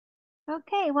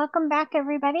Okay, welcome back,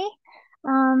 everybody.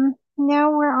 Now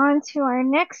we're on to our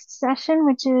next session,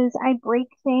 which is I break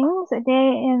things a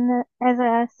day as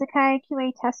a Sakai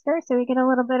QA tester. So we get a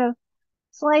little bit of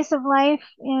slice of life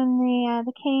in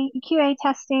the QA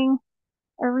testing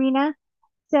arena.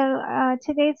 So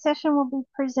today's session will be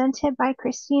presented by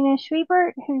Christina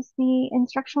Schwiebert, who's the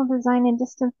Instructional Design and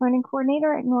Distance Learning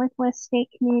Coordinator at Northwest State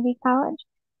Community College.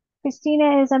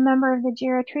 Christina is a member of the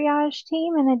JIRA triage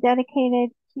team and a dedicated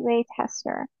QA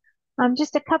tester.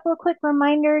 Just a couple of quick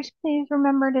reminders. Please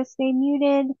remember to stay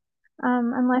muted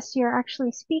unless you're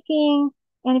actually speaking.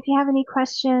 And if you have any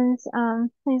questions,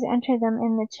 please enter them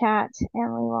in the chat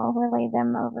and we will relay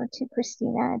them over to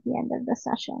Christina at the end of the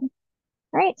session.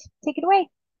 All right, take it away.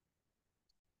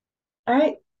 All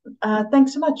right.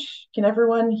 Thanks so much. Can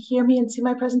everyone hear me and see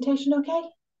my presentation okay?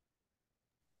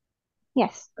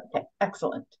 Yes. Okay,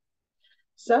 excellent.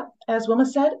 So, as Wilma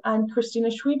said, I'm Christina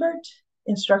Schwiebert,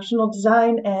 Instructional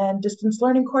Design and Distance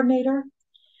Learning Coordinator.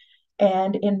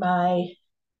 And in my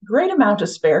great amount of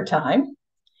spare time,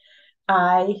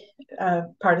 I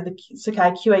part of the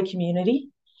Sakai QA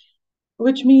community,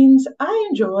 which means I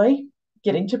enjoy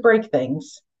getting to break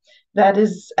things. That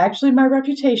is actually my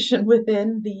reputation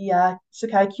within the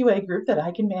Sakai QA group, that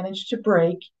I can manage to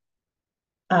break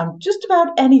just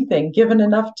about anything given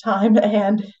enough time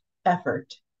and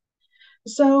effort.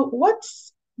 So,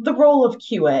 what's the role of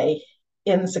QA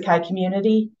in the Sakai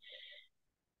community?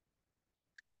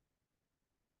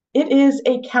 It is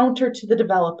a counter to the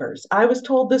developers. I was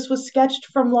told this was sketched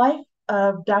from life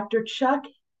of Dr. Chuck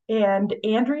and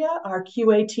Andrea, our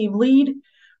QA team lead,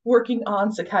 working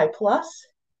on Sakai Plus.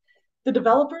 The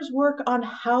developers work on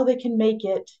how they can make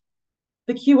it,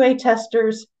 the QA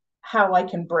testers, how I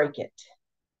can break it.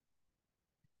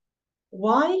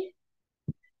 Why?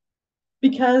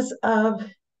 Because of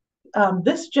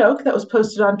this joke that was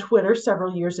posted on Twitter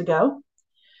several years ago.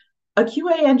 A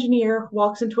QA engineer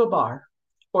walks into a bar,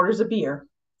 orders a beer,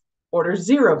 orders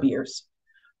 0 beers,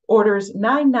 orders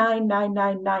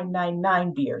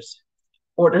 9999999 beers,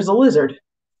 orders a lizard,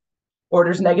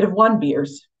 orders -1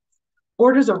 beers,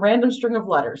 orders a random string of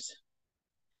letters.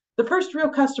 The first real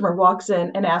customer walks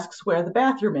in and asks where the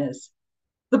bathroom is.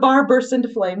 The bar bursts into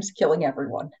flames, killing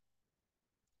everyone.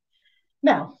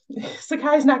 Now,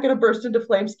 Sakai's not going to burst into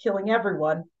flames, killing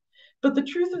everyone, but the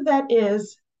truth of that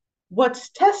is what's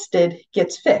tested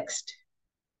gets fixed.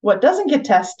 What doesn't get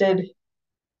tested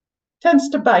tends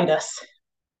to bite us.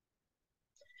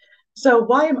 So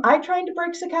why am I trying to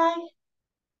break Sakai?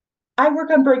 I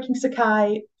work on breaking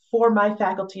Sakai for my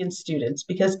faculty and students,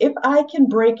 because if I can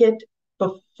break it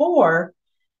before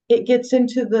it gets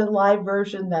into the live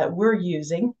version that we're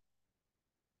using,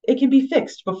 it can be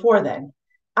fixed before then.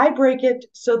 I break it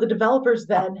so the developers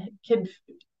then can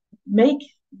make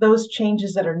those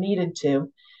changes that are needed to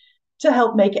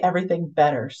help make everything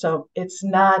better. So it's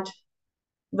not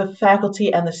the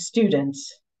faculty and the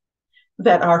students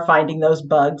that are finding those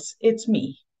bugs, it's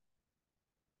me.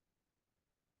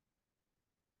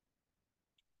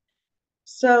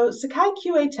 So Sakai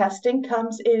QA testing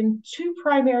comes in 2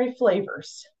 primary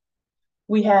flavors.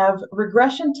 We have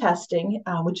regression testing,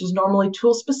 which is normally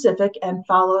tool specific and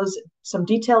follows some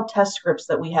detailed test scripts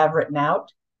that we have written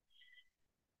out.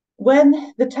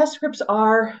 When the test scripts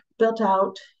are built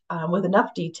out with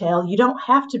enough detail, you don't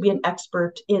have to be an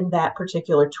expert in that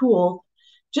particular tool.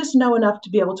 Just know enough to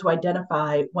be able to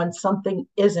identify when something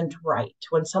isn't right,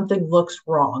 when something looks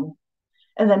wrong,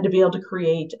 and then to be able to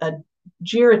create a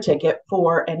JIRA ticket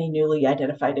for any newly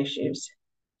identified issues.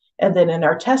 And then in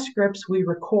our test scripts, we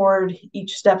record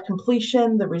each step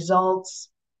completion, the results,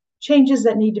 changes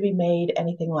that need to be made,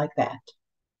 anything like that.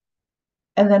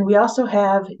 And then we also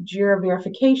have JIRA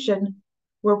verification,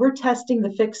 where we're testing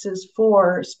the fixes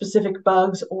for specific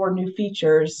bugs or new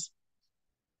features.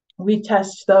 We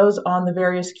test those on the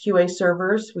various QA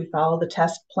servers. We follow the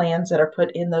test plans that are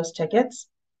put in those tickets.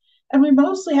 And we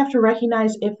mostly have to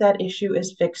recognize if that issue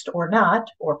is fixed or not,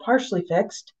 or partially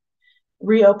fixed,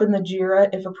 reopen the JIRA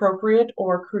if appropriate,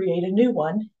 or create a new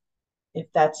one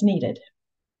if that's needed.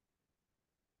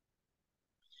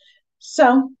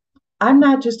 So I'm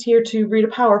not just here to read a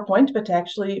PowerPoint, but to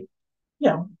actually,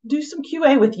 do some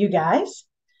QA with you guys.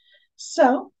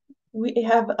 So we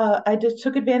have, I just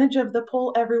took advantage of the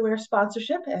Poll Everywhere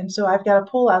sponsorship, and so I've got a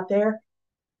poll out there.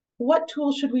 What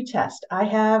tool should we test? I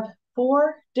have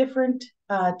 4 different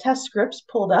test scripts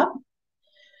pulled up.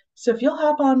 So if you'll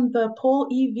hop on the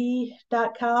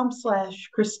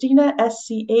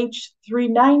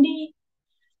pollev.com/ChristinaSCH390,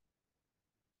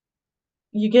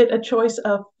 you get a choice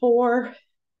of 4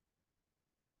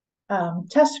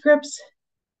 test scripts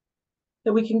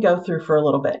that we can go through for a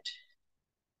little bit.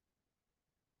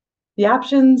 The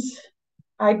options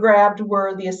I grabbed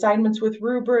were the assignments with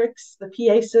rubrics, the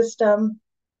PA system,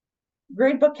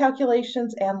 gradebook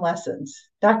calculations, and lessons.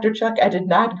 Dr. Chuck, I did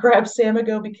not grab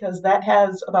Samigo because that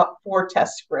has about 4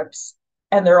 test scripts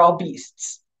and they're all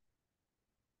beasts.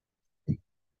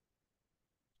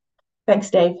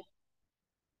 Thanks, Dave.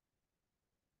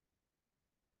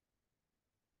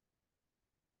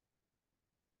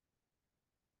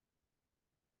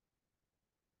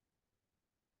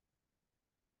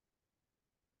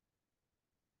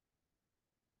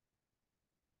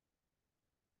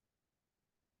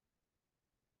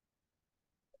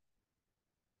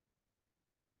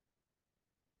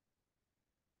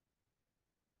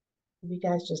 Give you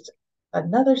guys just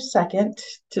another second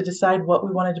to decide what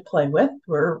we wanted to play with.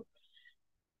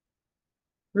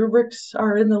 Rubrics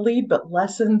are in the lead, but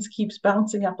lessons keeps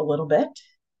bouncing up a little bit.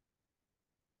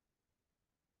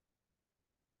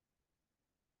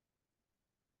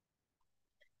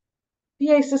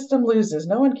 PA system loses.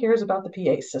 No one cares about the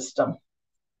PA system.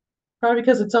 Probably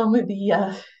because it's only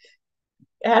the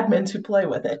admins who play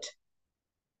with it.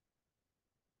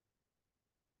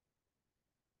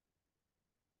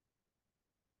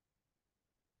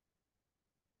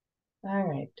 All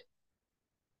right.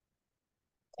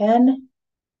 10,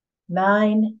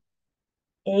 9,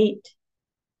 8,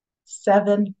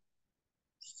 7,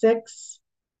 6,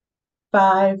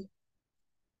 5,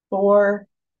 4,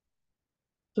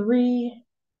 3,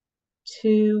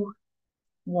 2,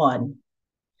 1.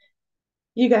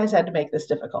 You guys had to make this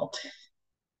difficult.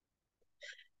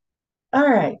 All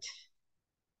right.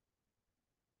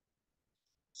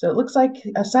 So it looks like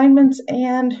assignments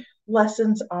and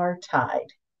lessons are tied.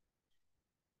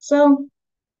 So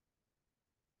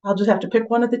I'll just have to pick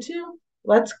one of the two.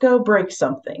 Let's go break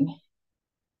something.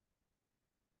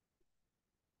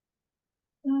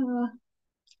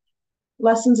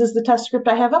 Lessons is the test script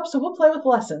I have up, so we'll play with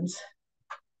lessons.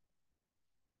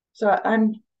 So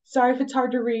I'm sorry if it's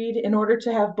hard to read. In order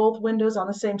to have both windows on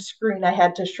the same screen, I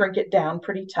had to shrink it down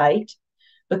pretty tight.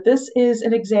 But this is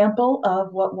an example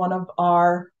of what one of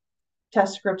our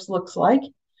test scripts looks like.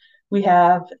 We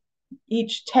have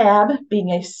each tab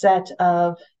being a set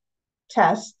of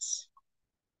tests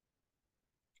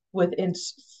with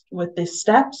the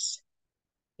steps,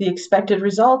 the expected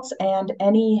results, and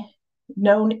any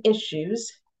known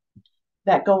issues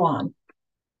that go on.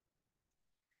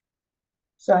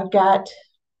 So I've got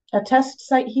a test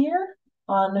site here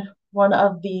on one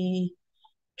of the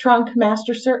trunk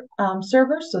master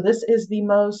servers. So this is the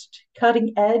most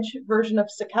cutting edge version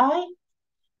of Sakai.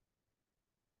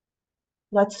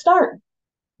 Let's start.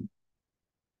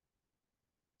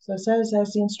 So it says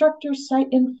as the instructor's site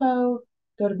info,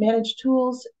 go to manage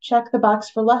tools, check the box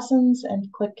for lessons, and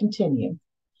click continue.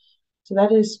 So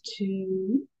that is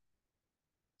to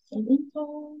site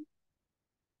info,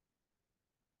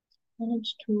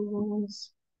 manage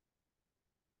tools,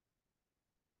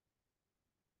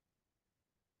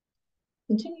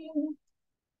 continue.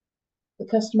 The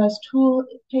customized tool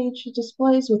page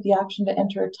displays with the option to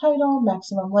enter a title,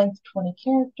 maximum length 20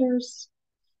 characters,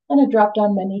 and a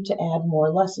drop-down menu to add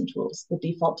more lesson tools. The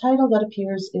default title that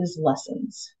appears is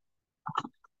lessons.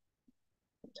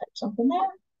 Type something there.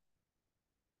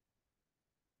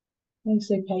 Let me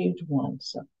say page 1.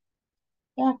 So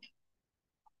back.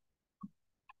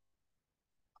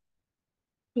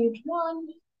 Page 1.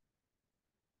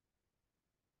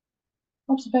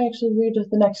 Oops, if I actually read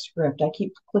the next script, I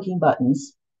keep clicking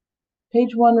buttons.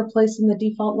 Page 1, replacing the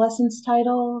default lessons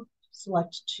title.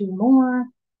 Select 2 more.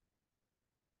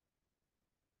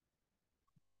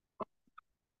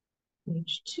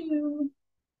 Page 2.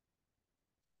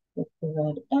 Click the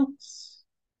red X.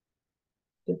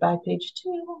 Goodbye, page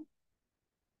 2.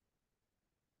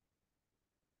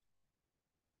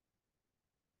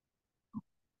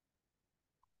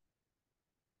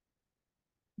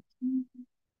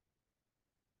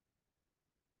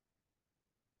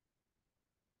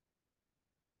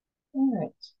 All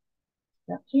right.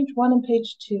 Got page 1 and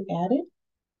page 2 added.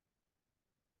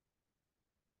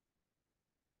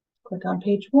 Click on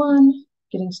page 1.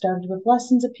 Getting started with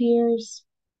lessons appears.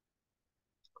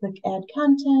 Click add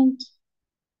content.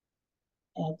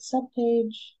 Add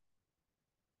subpage.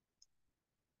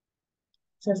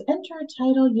 It says enter a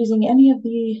title using any of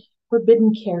the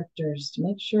forbidden characters to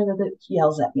make sure that it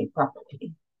yells at me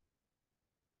properly.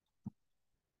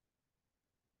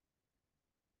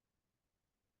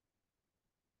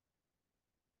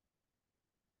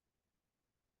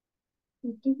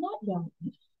 It did not yell at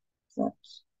me.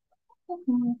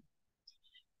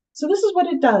 So this is what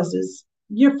it does is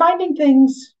you're finding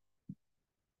things.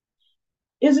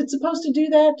 Is it supposed to do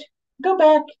that? Go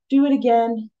back, do it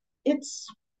again. It's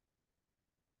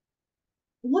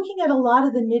looking at a lot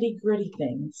of the nitty-gritty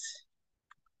things.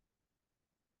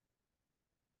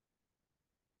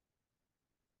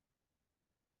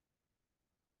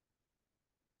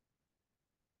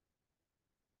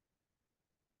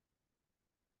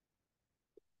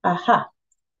 Aha,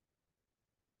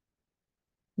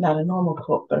 not a normal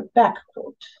quote, but a back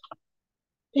quote.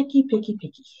 Picky, picky,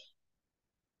 picky.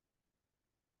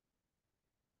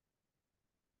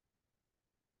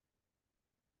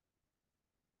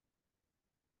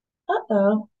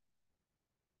 Uh-oh,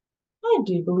 I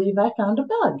do believe I found a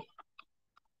bug.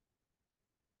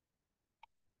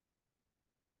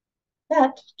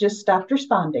 That just stopped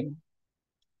responding.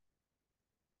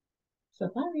 So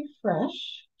if I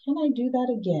refresh, can I do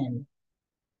that again?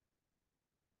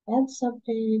 Add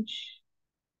subpage.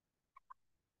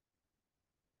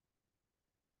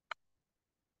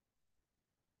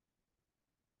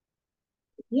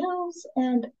 Yes,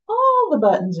 and all the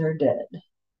buttons are dead.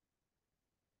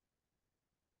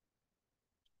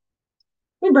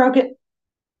 We broke it.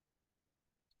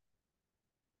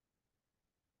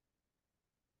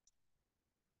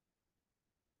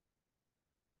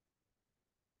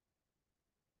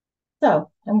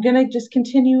 So I'm going to just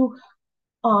continue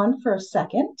on for a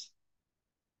second.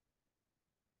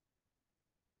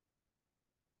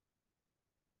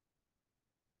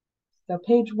 So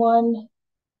page 1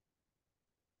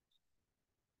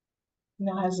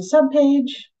 now has a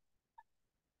subpage.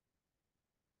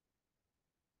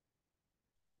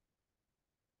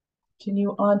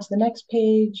 Continue on to the next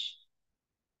page.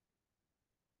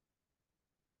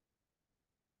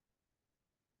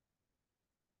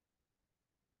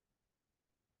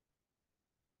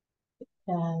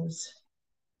 As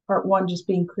part 1 just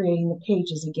being creating the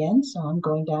pages again. So I'm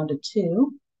going down to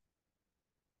 2.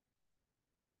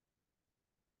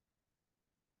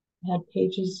 Add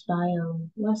pages via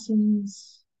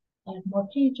lessons. Add more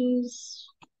pages.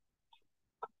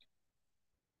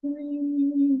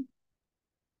 3.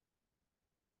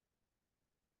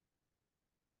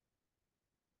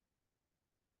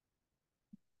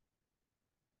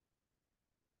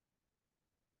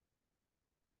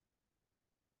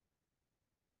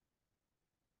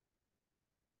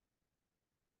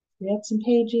 We add some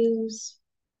pages.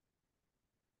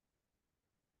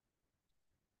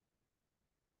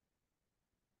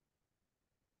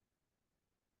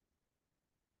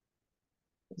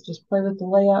 Let's just play with the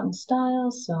layout and style.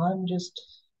 So I'm just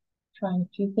trying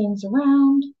a few things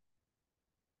around.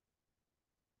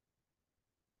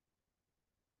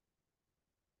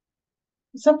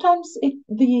 Sometimes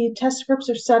the test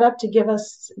scripts are set up to give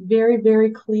us very,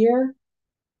 very clear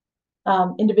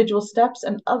individual steps,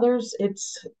 and others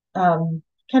it's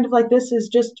kind of like this is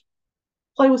just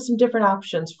play with some different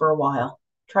options for a while.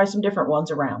 Try some different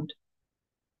ones around.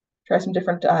 Try some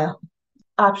different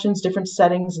options, different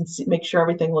settings, and make sure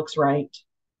everything looks right.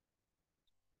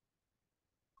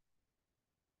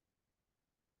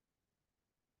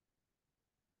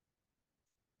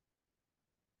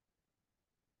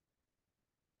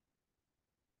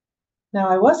 Now,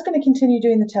 I was going to continue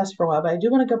doing the test for a while, but I do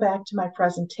want to go back to my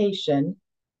presentation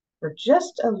for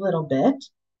just a little bit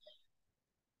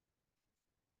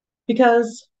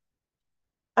because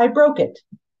I broke it.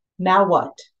 Now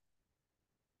what?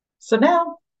 So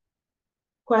now,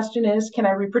 question is, can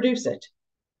I reproduce it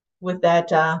with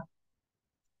that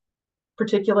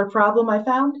particular problem I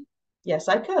found? Yes,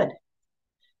 I could.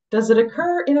 Does it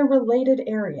occur in a related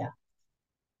area?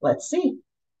 Let's see.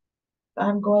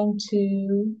 I'm going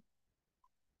to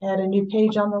add a new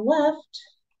page on the left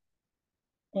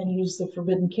and use the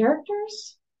forbidden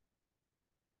characters.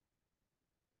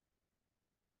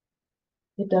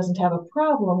 It doesn't have a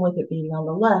problem with it being on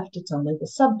the left, it's only the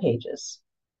subpages.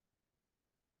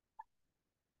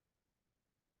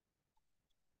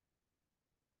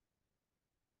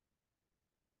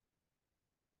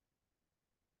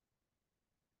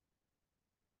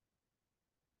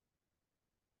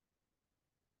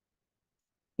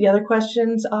 The other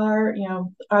questions are,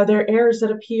 are there errors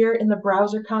that appear in the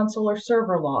browser console or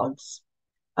server logs?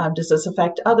 Does this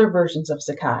affect other versions of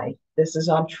Sakai? This is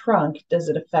on trunk. Does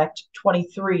it affect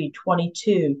 23,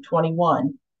 22,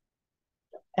 21?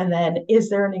 And then, is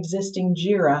there an existing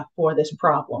JIRA for this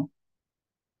problem?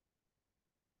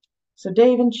 So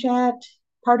Dave in chat,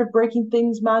 part of breaking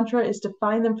things mantra is to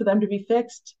find them for them to be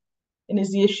fixed. And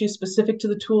is the issue specific to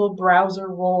the tool, browser,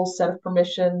 role, set of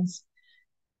permissions?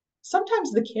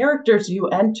 Sometimes the characters you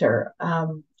enter,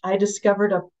 I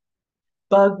discovered a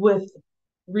bug with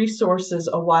resources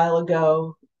a while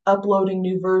ago, uploading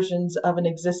new versions of an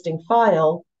existing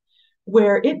file,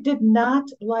 where it did not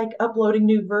like uploading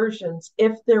new versions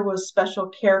if there was special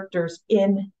characters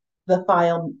in the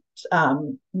file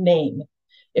name.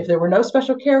 If there were no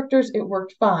special characters, it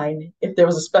worked fine. If there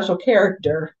was a special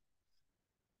character,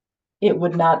 it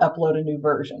would not upload a new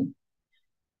version.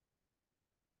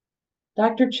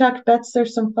 Dr. Chuck bets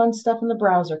there's some fun stuff in the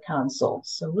browser console,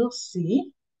 so we'll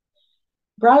see.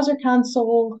 Browser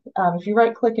console, if you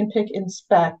right click and pick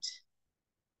inspect,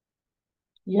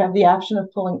 you have the option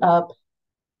of pulling up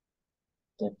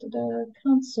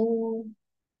console,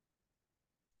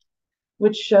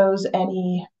 which shows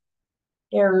any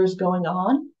errors going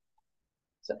on.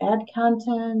 So add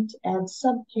content, add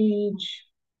subpage,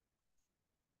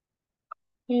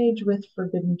 page with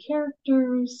forbidden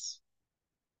characters.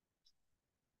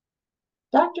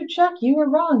 Dr. Chuck, you were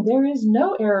wrong. There is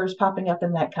no errors popping up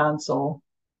in that console.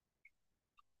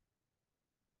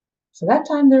 So that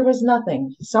time there was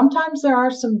nothing. Sometimes there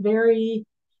are some very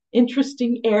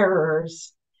interesting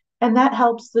errors, and that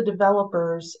helps the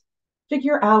developers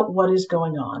figure out what is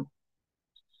going on.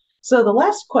 So the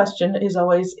last question is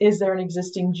always, is there an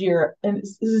existing Jira, and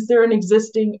is there an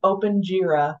existing open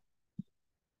Jira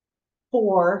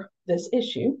for this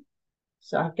issue?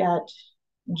 So I've got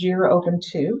Jira open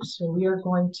too. So we are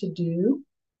going to do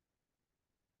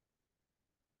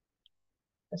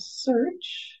a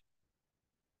search.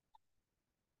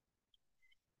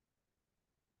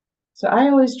 So I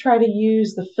always try to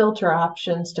use the filter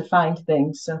options to find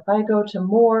things. So if I go to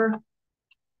more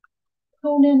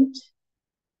component,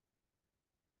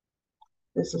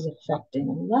 this is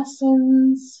affecting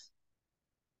lessons.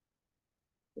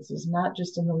 This is not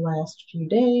just in the last few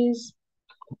days.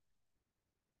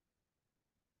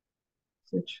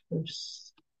 Search for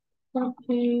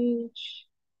subpage,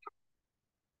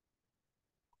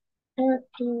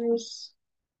 characters.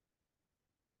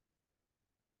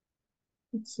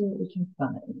 Let's see what we can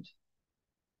find.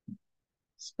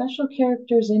 Special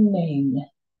characters in name.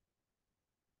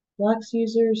 Blocks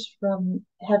users from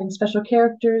having special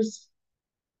characters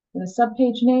in a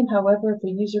subpage name. However, if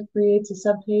a user creates a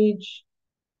subpage,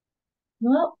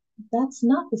 well, that's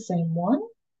not the same one.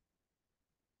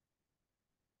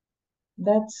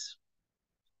 That's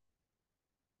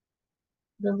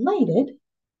related.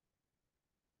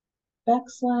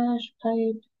 Backslash,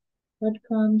 pipe,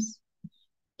 breadcrumbs.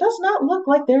 Does not look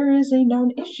like there is a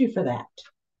known issue for that.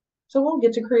 So we'll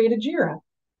get to create a JIRA.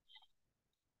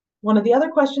 One of the other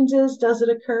questions is, does it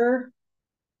occur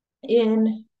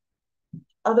in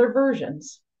other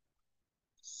versions?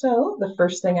 So the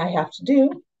first thing I have to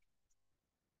do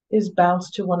is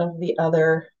bounce to one of the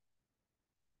other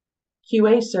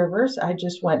QA servers. I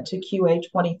just went to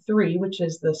QA23, which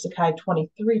is the Sakai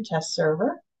 23 test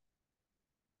server.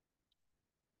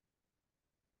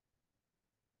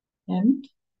 And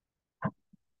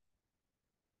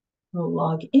we'll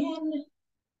log in.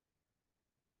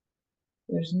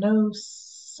 There's no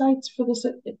sites for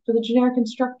the generic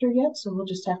instructor yet, so we'll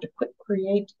just have to quick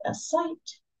create a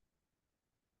site.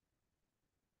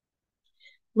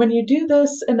 When you do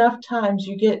this enough times,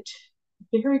 you get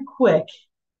very quick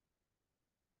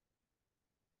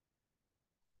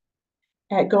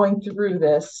at going through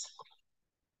this.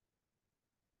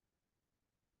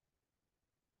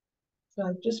 So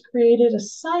I've just created a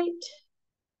site.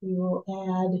 We will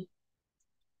add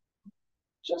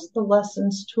just the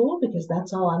lessons tool because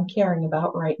that's all I'm caring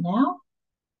about right now.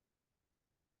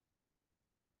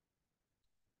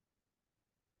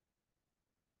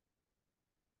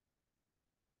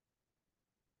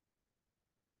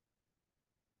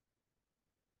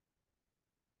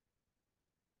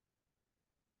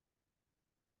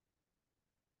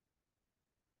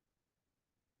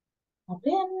 Hop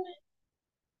in,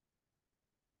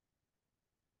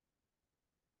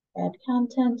 add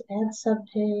content, add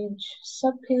subpage,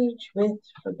 subpage with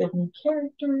forbidden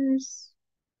characters.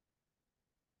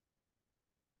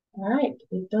 All right,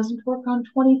 it doesn't work on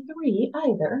 23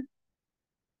 either.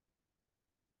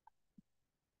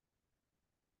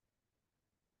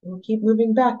 We'll keep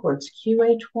moving backwards,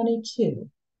 QA 22.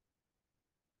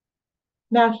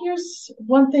 Now here's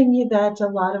one thing that a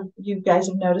lot of you guys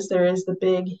have noticed, there is the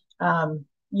big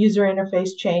user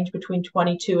interface change between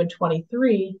 22 and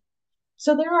 23.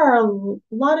 So there are a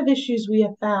lot of issues we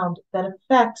have found that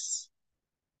affects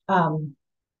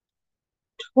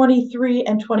 23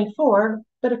 and 24,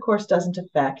 but of course doesn't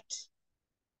affect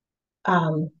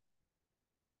I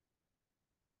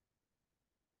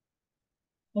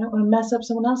don't want to mess up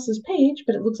someone else's page,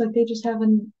 but it looks like they just have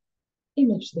an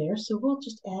image there. So we'll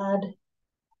just add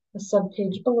a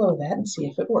subpage below that and see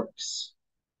if it works.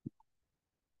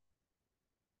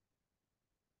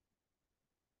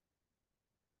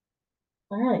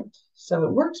 All right, so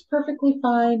it works perfectly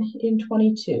fine in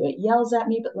 22. It yells at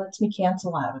me, but lets me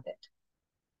cancel out of it.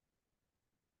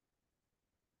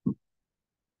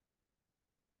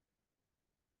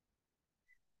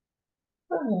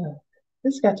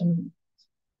 This got to.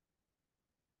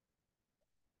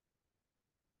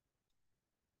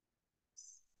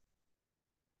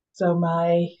 So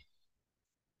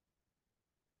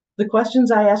the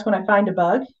questions I ask when I find a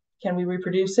bug: can we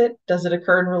reproduce it? Does it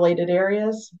occur in related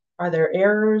areas? Are there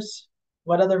errors?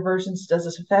 What other versions does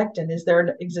this affect? And is there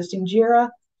an existing JIRA?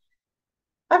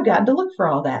 I've gotten to look for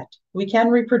all that. We can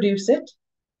reproduce it.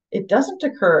 It doesn't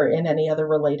occur in any other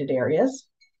related areas.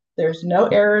 There's no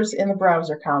errors in the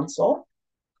browser console.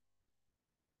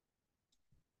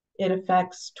 It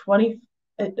affects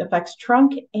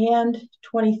trunk and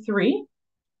 23,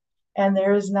 and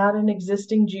there is not an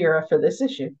existing JIRA for this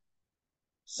issue.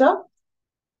 So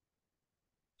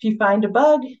if you find a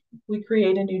bug, we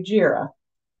create a new JIRA.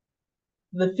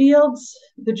 The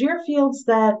JIRA fields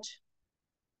that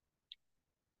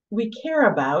we care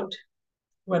about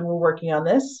when we're working on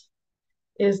this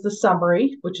is the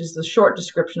summary, which is the short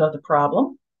description of the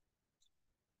problem,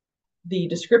 the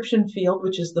description field,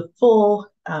 which is the full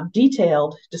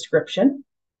detailed description,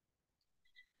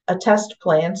 a test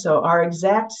plan, so our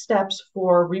exact steps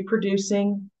for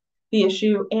reproducing the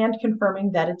issue and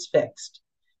confirming that it's fixed.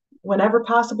 Whenever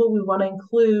possible, we want to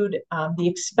include the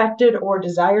expected or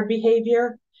desired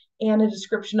behavior and a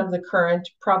description of the current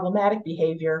problematic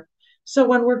behavior. So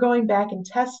when we're going back and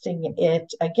testing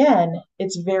it again,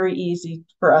 it's very easy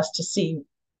for us to see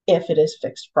if it is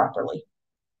fixed properly.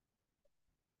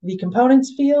 The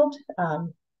components field,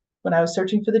 when I was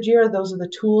searching for the JIRA, those are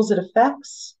the tools it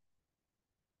affects.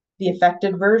 The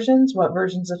affected versions, what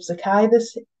versions of Sakai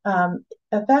this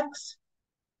affects.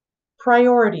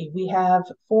 Priority, we have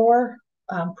 4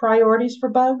 priorities for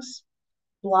bugs.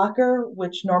 Blocker,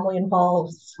 which normally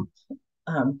involves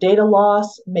data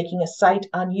loss, making a site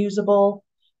unusable,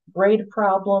 grade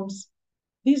problems.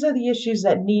 These are the issues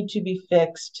that need to be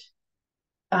fixed,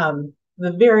 the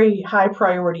very high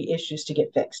priority issues to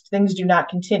get fixed. Things do not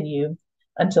continue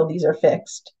until these are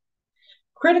fixed.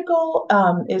 Critical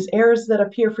is errors that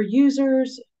appear for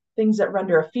users, things that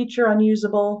render a feature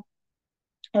unusable,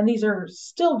 and these are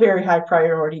still very high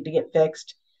priority to get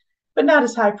fixed, but not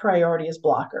as high priority as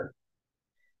blocker.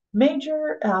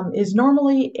 Major is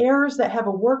normally errors that have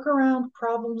a workaround,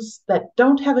 problems that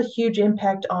don't have a huge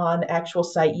impact on actual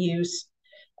site use,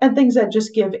 and things that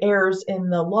just give errors in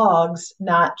the logs,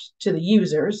 not to the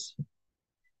users.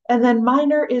 And then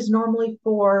minor is normally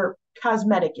for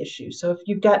cosmetic issues. So if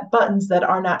you've got buttons that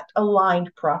are not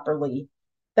aligned properly,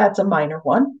 that's a minor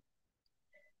one.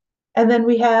 And then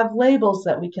we have labels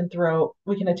that we can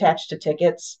attach to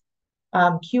tickets.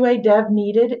 QA dev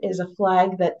needed is a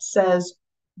flag that says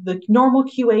the normal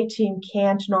QA team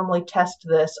can't normally test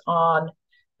this on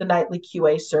the nightly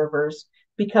QA servers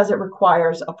because it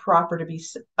requires a property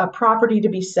to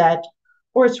be set,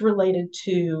 or it's related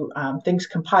to things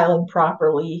compiling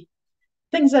properly,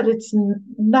 things that it's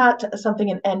not something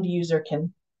an end user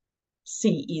can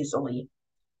see easily.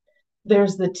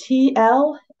 There's the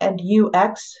TL and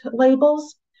UX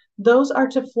labels. Those are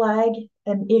to flag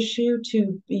an issue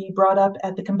to be brought up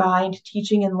at the combined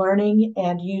teaching and learning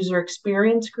and user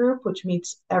experience group, which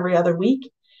meets every other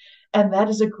week. And that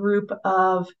is a group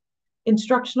of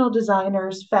instructional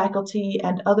designers, faculty,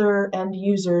 and other end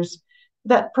users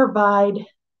that provide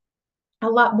a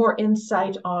lot more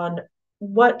insight on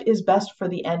what is best for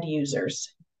the end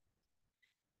users.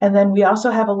 And then we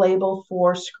also have a label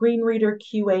for screen reader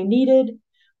QA needed,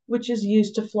 which is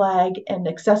used to flag an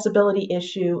accessibility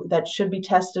issue that should be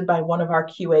tested by one of our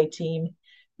QA team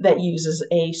that uses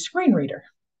a screen reader.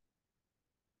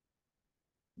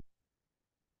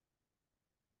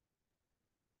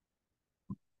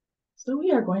 So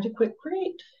we are going to quick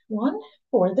create one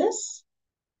for this.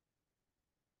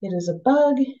 It is a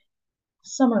bug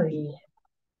summary,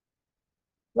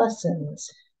 lessons,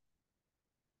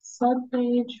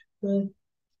 subpage with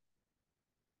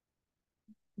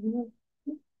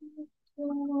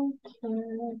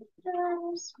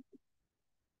characters.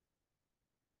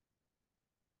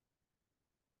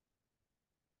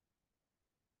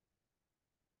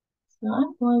 So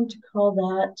I'm going to call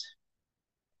that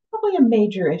probably a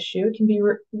major issue.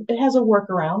 It has a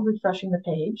workaround, refreshing the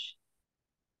page.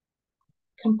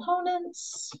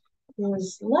 Components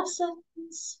is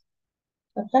lessons.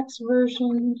 Effects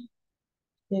version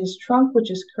is trunk, which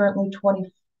is currently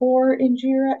 24 in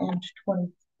JIRA and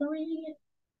 23.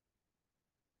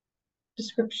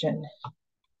 Description.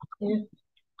 If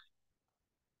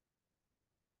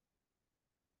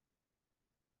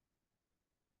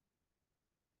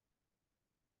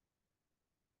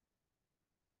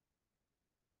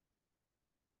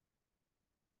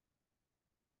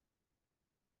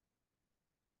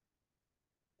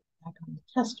back on the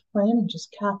test plan and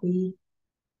just copy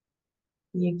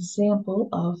the example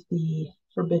of the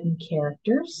forbidden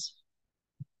characters.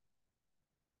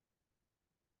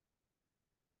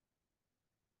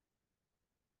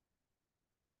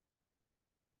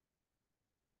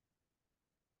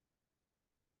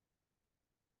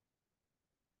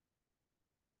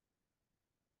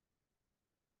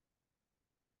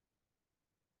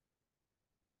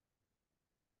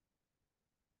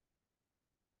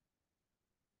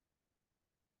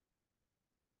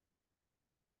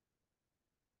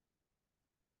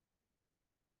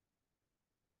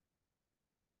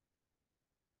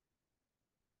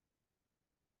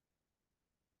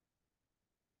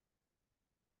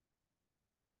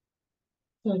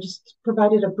 So I just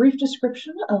provided a brief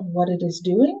description of what it is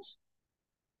doing.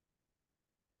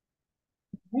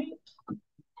 Right.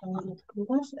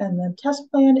 And then test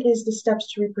plan is the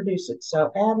steps to reproduce it.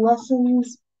 So add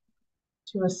lessons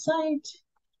to a site,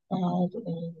 add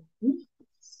a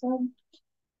sub,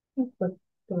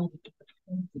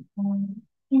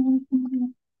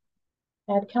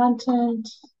 add content,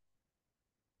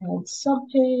 add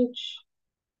subpage,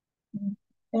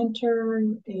 enter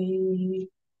a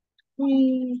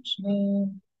page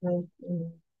name with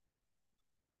a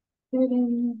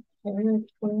hidden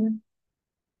character.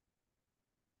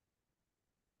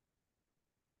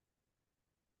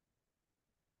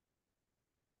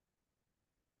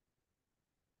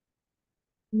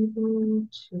 Able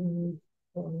to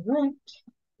correct.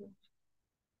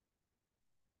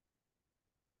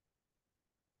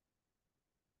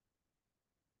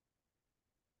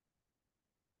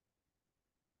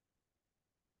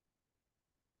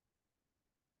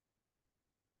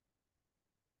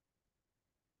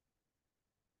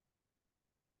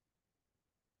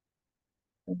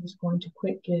 I'm just going to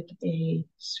quick get a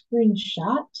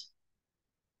screenshot.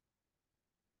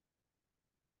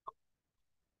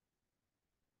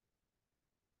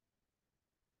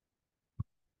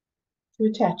 To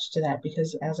attach to that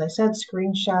because, as I said,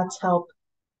 screenshots help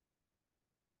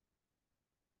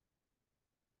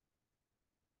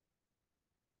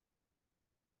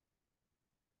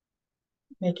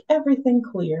make everything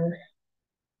clear.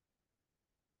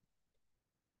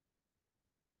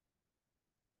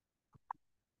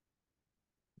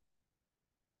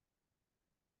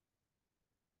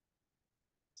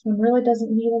 This one really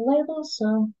doesn't need a label,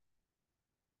 so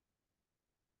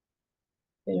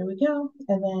there we go.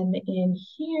 And then in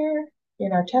here,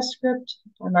 in our test script,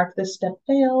 I mark this step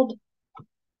failed.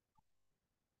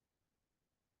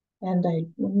 And I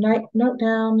note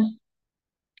down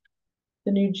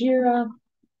the new JIRA.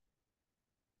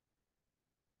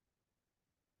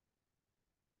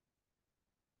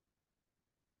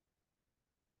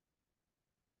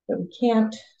 That we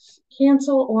can't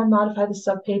cancel or modify the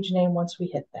subpage name once we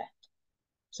hit that.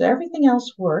 So everything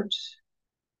else worked.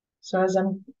 So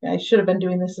I should have been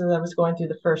doing this as I was going through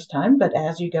the first time, but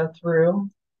as you go through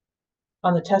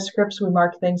on the test scripts, we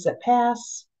mark things that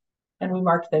pass and we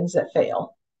mark things that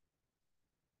fail.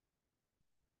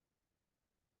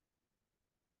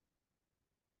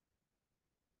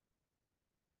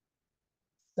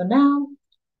 So now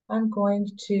I'm going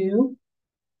to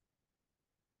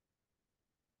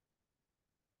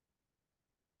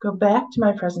go back to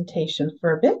my presentation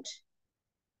for a bit.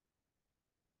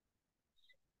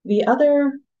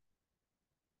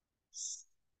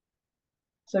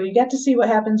 So you get to see what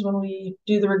happens when we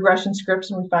do the regression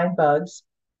scripts and we find bugs.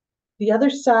 The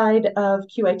other side of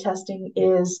QA testing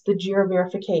is the JIRA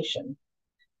verification.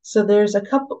 So there's a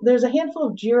handful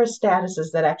of JIRA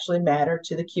statuses that actually matter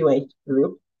to the QA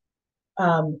group.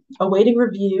 Awaiting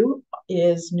review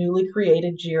is newly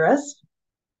created JIRAs.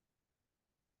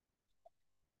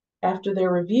 After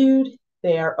they're reviewed,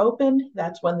 they are opened.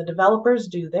 That's when the developers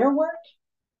do their work.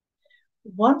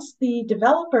 Once the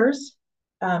developers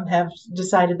have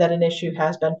decided that an issue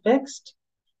has been fixed,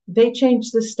 they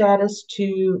change the status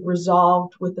to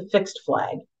resolved with the fixed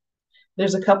flag.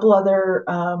 There's a couple other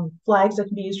flags that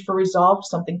can be used for resolved.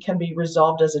 Something can be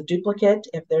resolved as a duplicate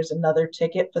if there's another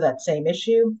ticket for that same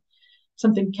issue.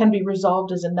 Something can be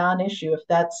resolved as a non-issue if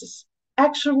that's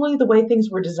actually the way things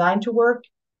were designed to work.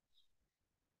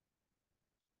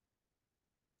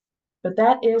 But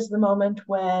that is the moment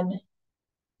when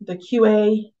the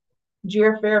QA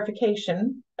JIRA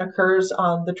verification occurs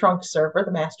on the trunk server,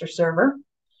 the master server.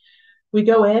 We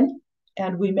go in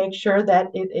and we make sure that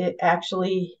it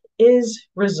actually is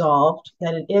resolved,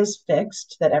 that it is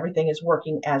fixed, that everything is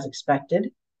working as expected.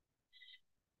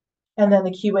 And then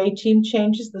the QA team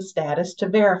changes the status to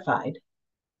verified.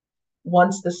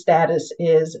 Once the status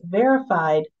is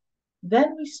verified,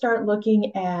 then we start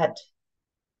looking at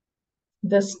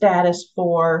the status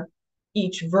for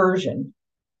each version.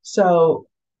 So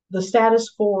the status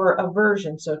for a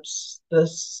version, so the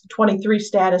 23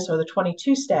 status or the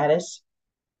 22 status,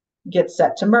 gets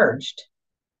set to merged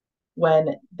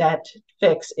when that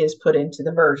fix is put into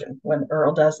the version, when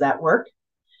Earl does that work.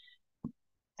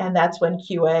 And that's when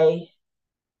QA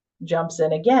jumps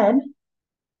in again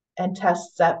and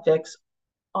tests that fix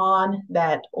on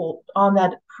that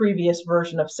previous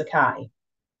version of Sakai.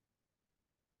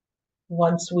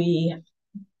 Once we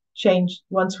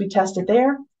test it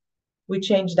there, we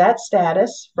change that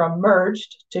status from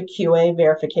merged to QA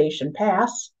verification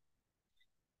pass.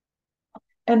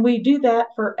 And we do that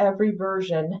for every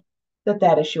version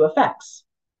that issue affects.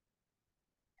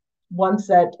 Once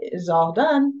that is all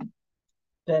done,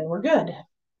 then we're good.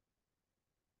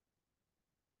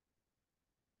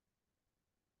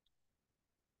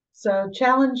 So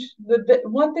the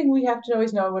one thing we have to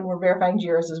always know when we're verifying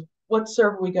JIRAs is what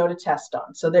server we go to test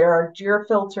on. So there are JIRA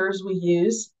filters we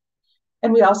use,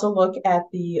 and we also look at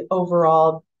the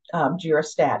overall JIRA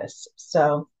status.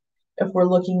 So if we're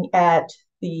looking at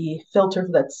the filter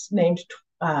that's named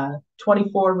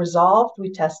 24 resolved,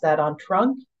 we test that on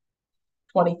trunk.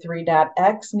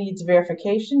 23.x needs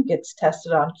verification, gets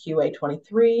tested on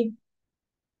QA23.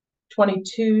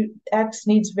 22x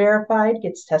needs verified,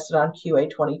 gets tested on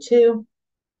QA22.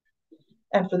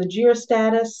 And for the JIRA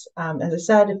status, as I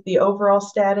said, if the overall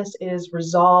status is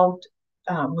resolved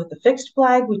with the fixed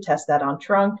flag, we test that on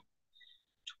trunk.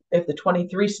 If the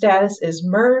 23 status is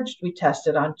merged, we test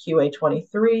it on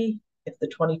QA23. If the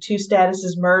 22 status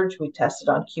is merged, we test it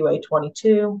on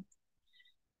QA22.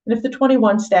 And if the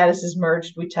 21 status is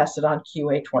merged, we test it on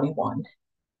QA21.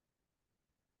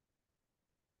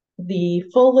 The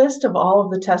full list of all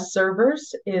of the test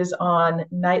servers is on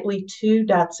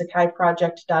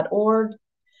nightly2.sakaiproject.org.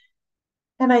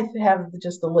 And I have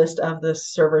just the list of the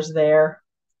servers there.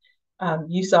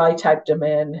 You saw I typed them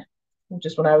in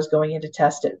just when I was going in to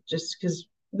test it, just because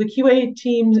the QA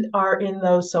teams are in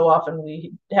those so often,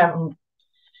 we have them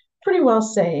pretty well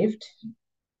saved.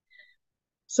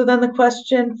 So then the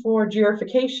question for JIRA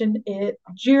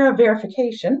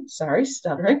verification, sorry,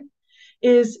 stuttering,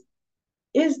 is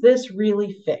this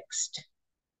really fixed?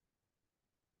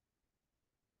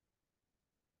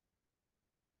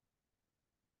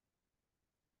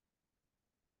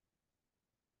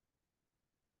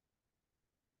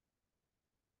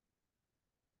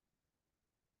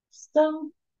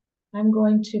 So I'm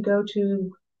going to go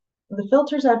to the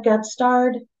filters I've got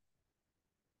starred,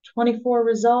 24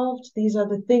 resolved. These are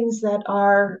the things that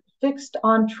are fixed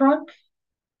on trunk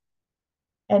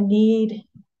and need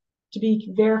to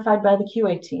be verified by the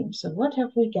QA team. So what have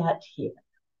we got here?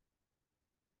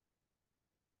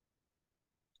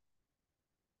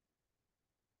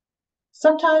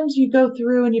 Sometimes you go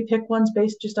through and you pick ones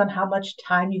based just on how much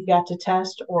time you've got to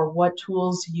test or what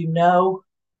tools you know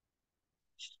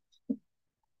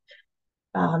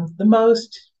the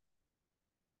most.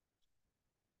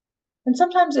 And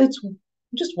sometimes it's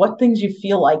just what things you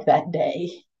feel like that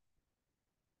day.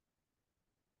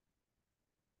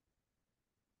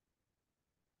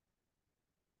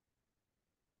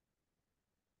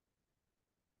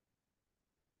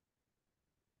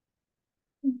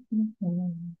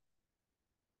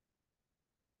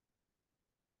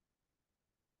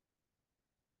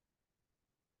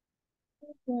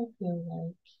 What do I feel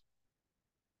like?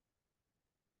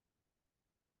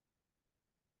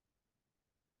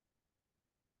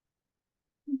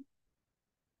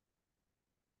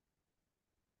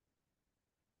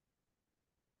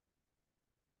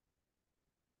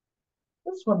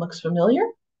 This one looks familiar.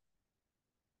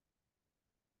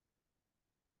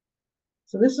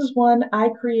 So this is one I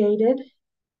created,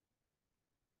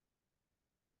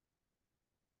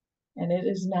 and it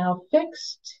is now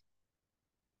fixed.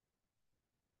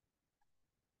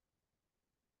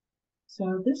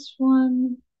 So this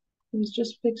one was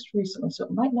just fixed recently, so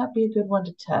it might not be a good one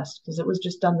to test because it was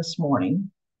just done this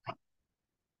morning.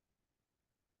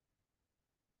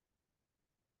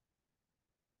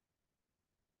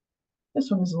 This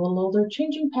one is a little older.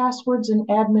 Changing passwords in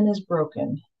admin is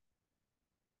broken.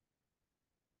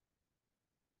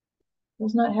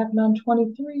 Does not happen on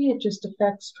 23, it just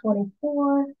affects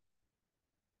 24.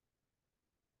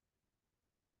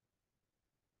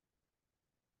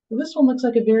 So this one looks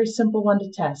like a very simple one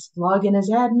to test. Log in as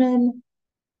admin,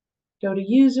 go to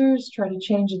users, try to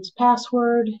change its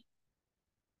password.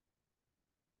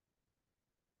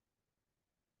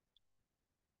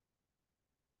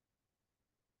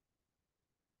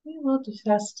 We will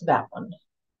test that one.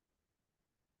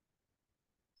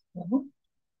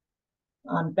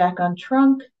 Back on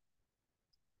trunk,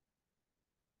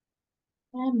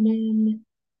 admin.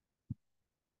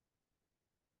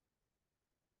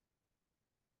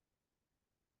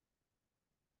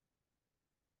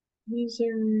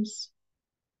 users.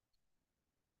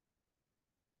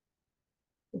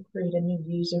 We'll create a new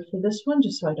user for this one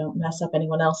just so I don't mess up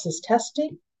anyone else's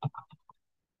testing.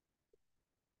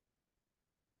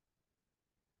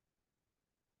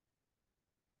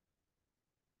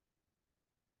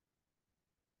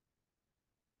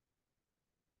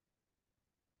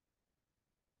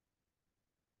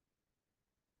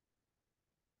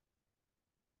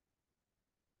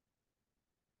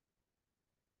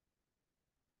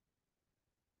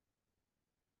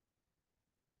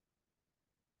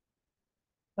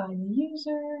 Find the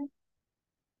user.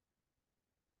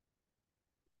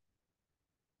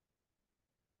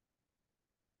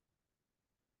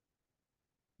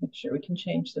 Make sure we can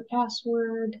change the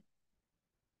password.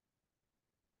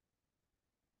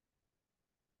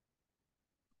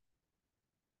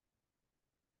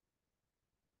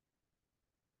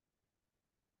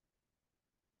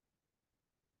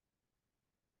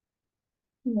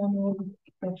 And then we'll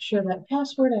make sure that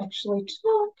password actually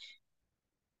took.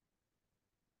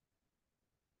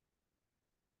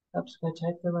 Oops, I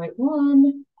typed the right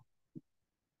one.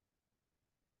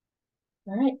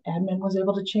 All right, admin was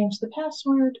able to change the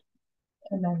password,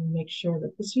 and then make sure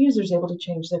that this user is able to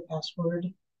change their password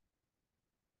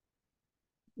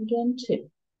again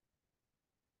too.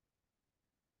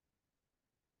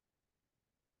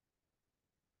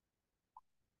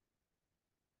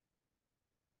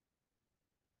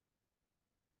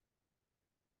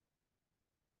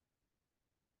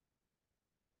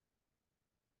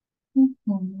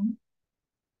 Mm-hmm.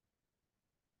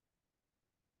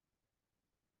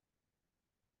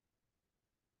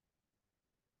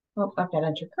 Oh, I've got to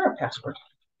enter current password.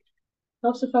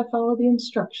 Helps if I follow the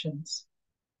instructions.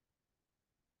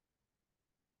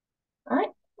 All right.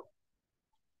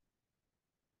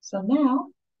 So now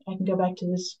I can go back to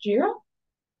this JIRA.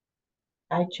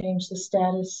 I change the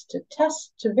status to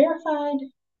test to verified.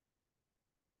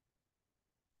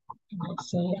 And I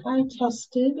say I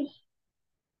tested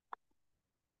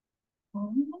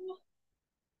on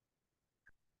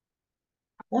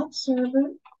that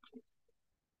server.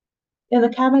 In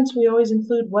the comments, we always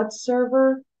include what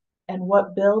server and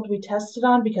what build we tested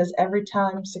on because every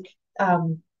time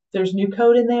there's new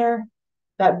code in there,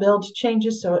 that build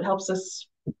changes. So it helps us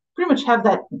pretty much have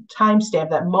that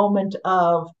timestamp, that moment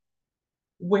of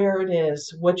where it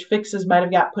is, which fixes might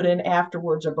have got put in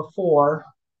afterwards or before.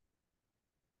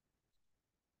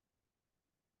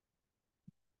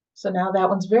 So now that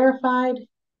one's verified.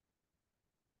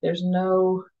 There's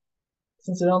no,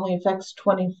 since it only affects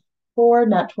 24,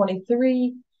 not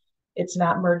 23, it's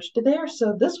not merged to there.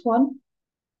 So this one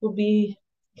will be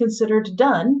considered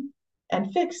done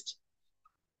and fixed.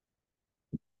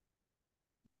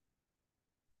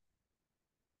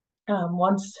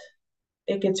 Once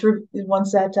it gets,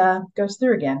 once that goes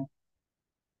through again.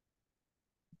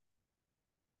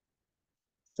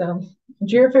 So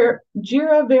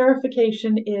JIRA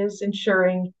verification is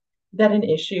ensuring that an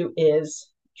issue is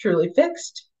truly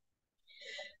fixed.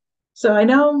 So I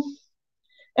know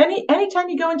anytime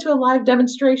you go into a live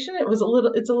demonstration, it's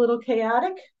a little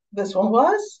chaotic. This one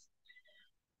was.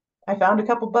 I found a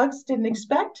couple bugs didn't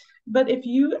expect, but if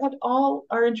you at all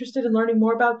are interested in learning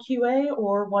more about QA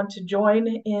or want to join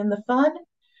in the fun,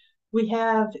 we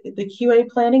have the QA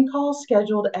planning call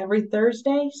scheduled every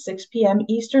Thursday, 6 p.m.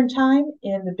 Eastern time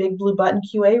in the Big Blue Button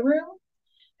QA room.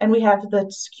 And we have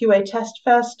the QA Test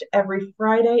Fest every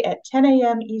Friday at 10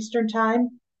 a.m. Eastern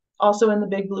time, also in the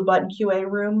Big Blue Button QA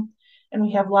room. And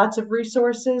we have lots of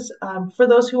resources for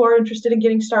those who are interested in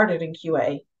getting started in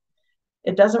QA.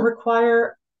 It doesn't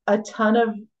require a ton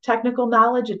of technical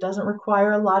knowledge. It doesn't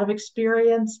require a lot of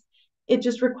experience. It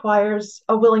just requires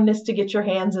a willingness to get your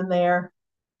hands in there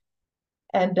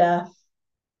and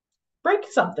break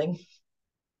something.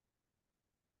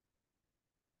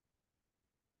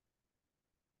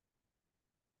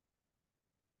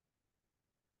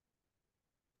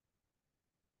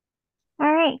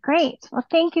 All right, great. Well,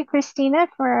 thank you, Christina,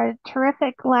 for a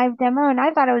terrific live demo. And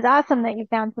I thought it was awesome that you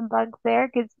found some bugs there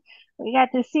because we got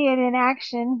to see it in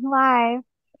action live.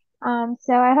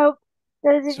 So I hope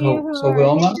those of you who So are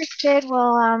Wilma, interested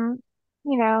will,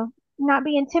 you know, not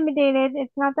be intimidated.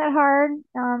 It's not that hard.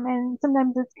 And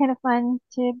sometimes it's kind of fun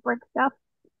to break stuff.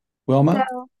 Wilma,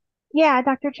 So, yeah,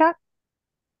 Dr. Chuck.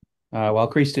 while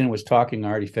Christine was talking, I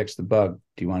already fixed the bug.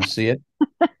 Do you want to see it?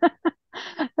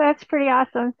 That's pretty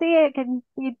awesome. See, it can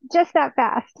be just that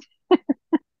fast.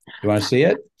 You want to see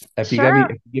it? Sure. If you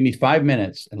give me 5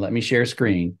 minutes and let me share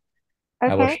screen,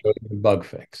 I will show Okay. you the bug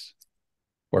fix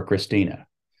for Christina.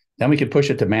 Then we could push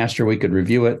it to master. We could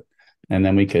review it. and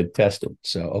then we could test it.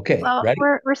 So, okay, Well, ready?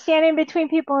 we're standing between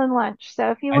people and lunch,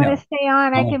 so if you I want to know. stay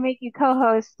on, I I'll- can make you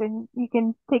co-host and you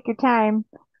can take your time.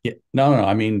 Yeah, no.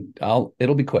 I mean,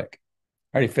 it'll be quick.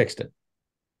 I already fixed it.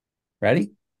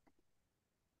 Ready?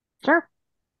 Sure.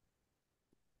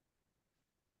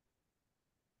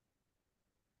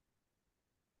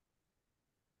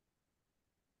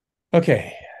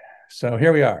 Okay. So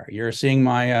here we are. You're seeing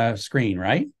my screen,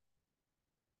 right?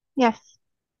 Yes.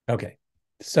 Okay.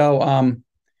 So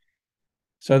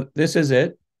this is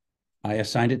it. I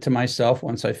assigned it to myself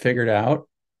once I figured out.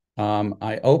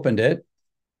 I opened it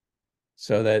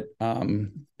so that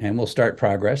and we'll start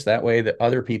progress. That way that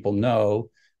other people know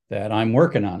that I'm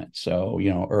working on it. So,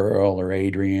 Earl or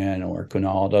Adrian or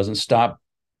Kunal doesn't start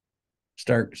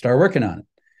working on it.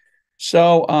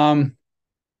 So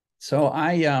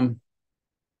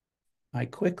I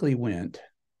quickly went.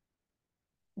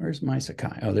 Where's my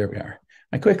Sakai? Oh, there we are.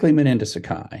 I quickly went into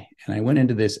Sakai and I went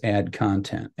into this add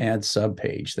content, add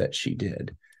subpage that she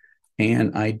did.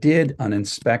 And I did an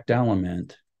inspect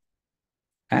element.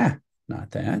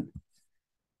 Not that.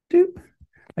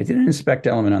 I did an inspect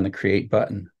element on the create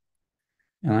button.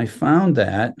 And I found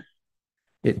that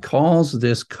it calls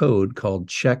this code called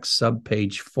check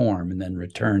subpage form and then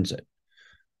returns it.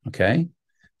 Okay.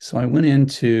 So I went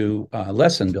into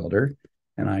lesson builder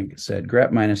and I said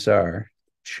grep -r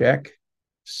check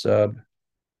sub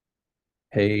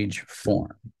page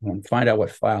form. I want to find out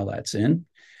what file that's in.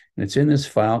 And it's in this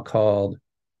file called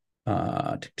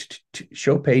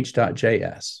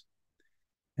showpage.js.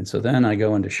 And so then I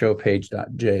go into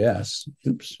showpage.js.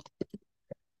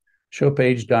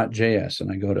 Showpage.js,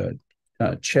 and I go to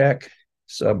check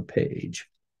subpage.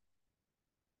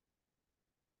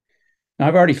 Now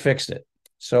I've already fixed it.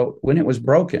 So when it was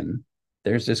broken,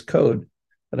 there's this code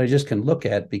that I just can look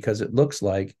at because it looks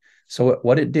like, so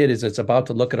what it did is it's about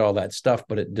to look at all that stuff,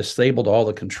 but it disabled all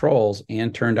the controls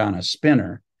and turned on a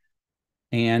spinner.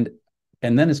 And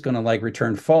then it's going to like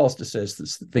return false that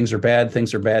says things are bad,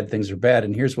 things are bad, things are bad.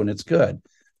 And here's when it's good.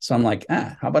 So I'm like,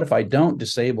 how about if I don't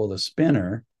disable the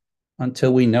spinner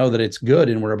until we know that it's good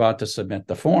and we're about to submit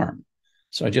the form?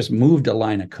 So I just moved a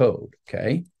line of code.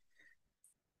 Okay.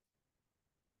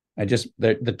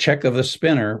 The check of the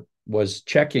spinner was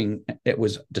checking, it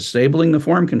was disabling the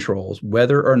form controls,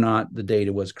 whether or not the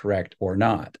data was correct or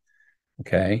not.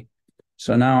 Okay.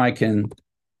 So now I can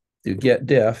do get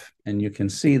diff, and you can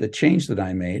see the change that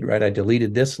I made, right? I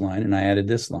deleted this line and I added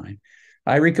this line.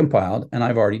 I recompiled, and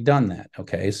I've already done that.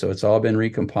 Okay. So it's all been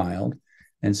recompiled.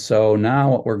 And so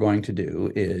now what we're going to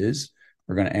do is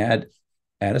we're going to add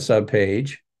a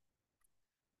subpage,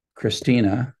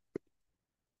 Christina,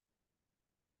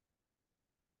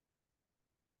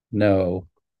 no.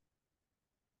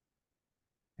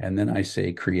 And then I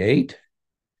say create.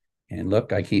 And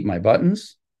look, I keep my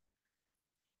buttons.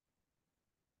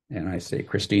 And I say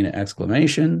Christina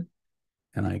exclamation.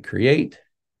 And I create.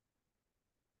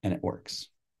 And it works.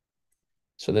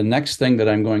 So the next thing that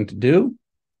I'm going to do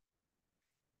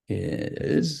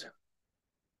is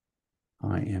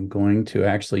I am going to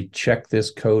actually check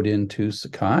this code into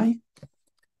Sakai.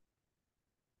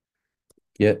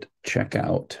 Get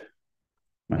checkout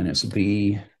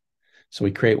 -b. So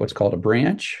we create what's called a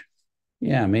branch.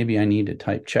 Yeah, maybe I need to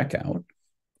type checkout.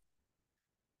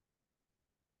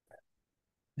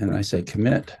 And I say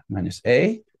commit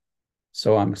 -a.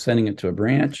 So I'm sending it to a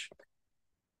branch.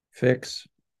 Fix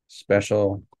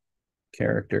special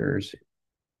characters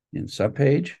in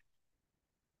subpage.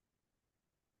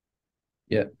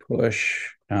 Get push.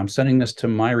 I'm sending this to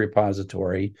my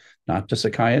repository, not to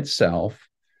Sakai itself.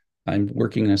 I'm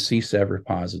working in a CSEV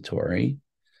repository.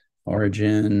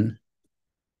 Origin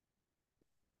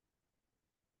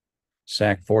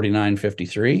SAC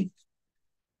 4953.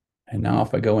 And now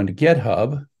if I go into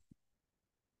GitHub,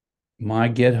 my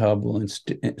GitHub will,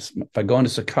 if I go into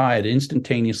Sakai, it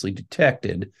instantaneously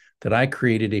detected that I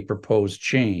created a proposed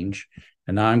change.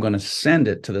 And now I'm going to send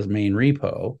it to the main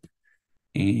repo.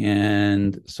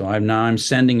 And so I'm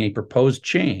sending a proposed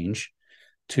change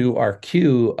to our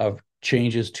queue of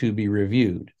changes to be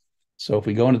reviewed. So if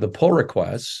we go into the pull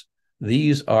requests,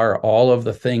 these are all of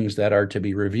the things that are to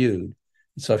be reviewed.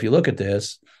 So if you look at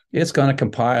this, it's going to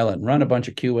compile it and run a bunch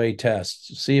of QA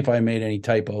tests, see if I made any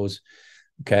typos.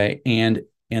 Okay. And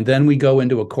then we go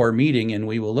into a core meeting and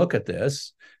we will look at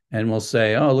this and we'll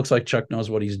say, oh, it looks like Chuck knows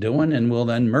what he's doing. And we'll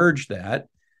then merge that.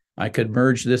 I could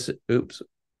merge this. Oops.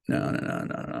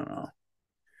 No.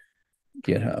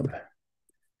 GitHub.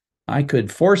 I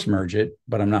could force merge it,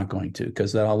 but I'm not going to,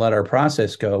 because then I'll let our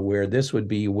process go where this would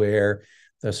be where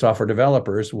the software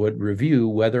developers would review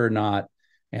whether or not,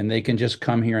 and they can just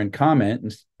come here and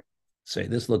comment say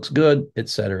this looks good, et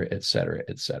cetera, et cetera,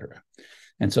 et cetera.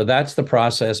 And so that's the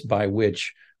process by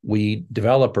which we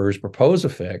developers propose a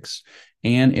fix.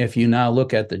 And if you now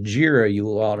look at the JIRA, you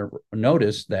will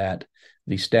notice that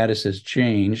the status has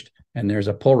changed and there's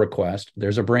a pull request,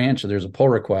 there's a branch, there's a pull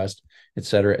request, et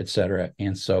cetera, et cetera.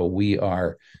 And so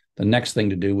the next thing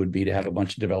to do would be to have a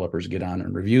bunch of developers get on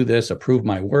and review this, approve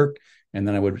my work, and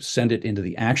then I would send it into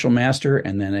the actual master.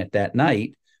 And then at that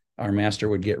night, our master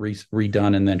would get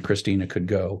redone, and then Christina could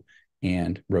go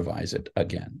and revise it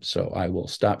again. So I will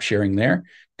stop sharing there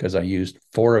because I used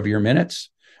 4 of your minutes.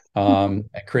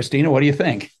 Christina, what do you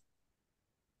think?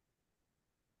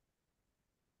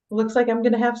 Looks like I'm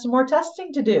going to have some more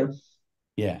testing to do.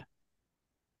 Yeah.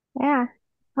 Yeah.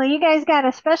 Well, you guys got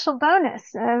a special bonus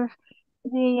of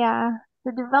the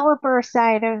developer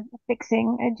side of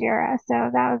fixing a Jira,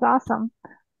 so that was awesome.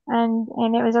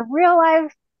 And it was a real live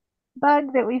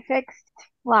bug that we fixed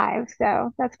live,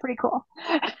 so that's pretty cool.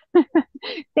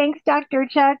 Thanks, Dr.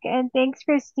 Chuck, and thanks,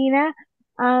 Christina.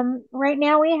 Right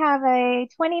now we have a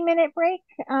 20-minute break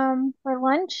for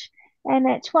lunch, and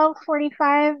at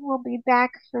 12:45 we'll be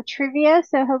back for trivia.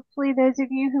 So hopefully those of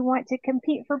you who want to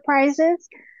compete for prizes,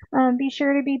 be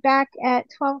sure to be back at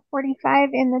 12:45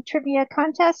 in the trivia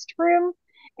contest room,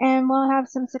 and we'll have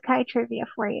some Sakai trivia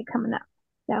for you coming up.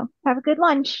 So have a good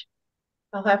lunch.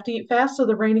 I'll have to eat fast so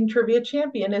the reigning trivia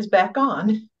champion is back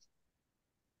on.